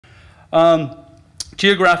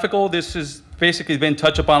Geographical, this has basically been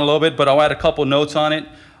touched upon a little bit, but I'll add a couple notes on it.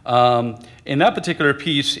 In that particular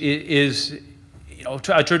piece is, you know,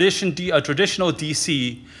 a traditional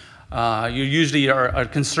DC. You usually are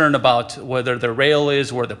concerned about whether the rail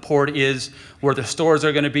is, where the port is, where the stores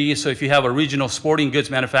are going to be. So if you have a regional sporting goods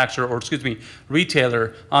manufacturer, or excuse me,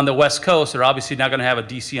 retailer on the West Coast, they're obviously not going to have a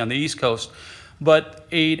DC on the East Coast. But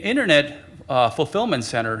an internet fulfillment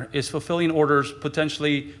center is fulfilling orders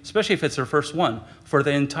potentially, especially if it's their first one, for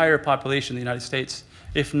the entire population of the United States,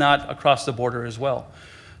 if not across the border as well.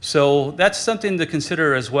 So that's something to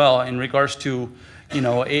consider as well in regards to, you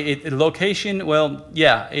know, location. Well,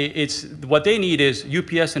 yeah, it's what they need is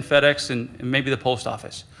UPS and FedEx and maybe the post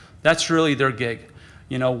office. That's really their gig.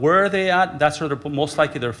 You know, where are they at? That's where most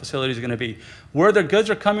likely their facility is going to be. Where their goods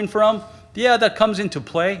are coming from, yeah, that comes into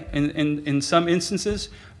play in some instances.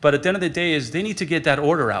 But at the end of the day, is they need to get that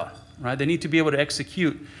order out, right? They need to be able to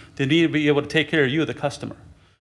execute. They need to be able to take care of you, the customer.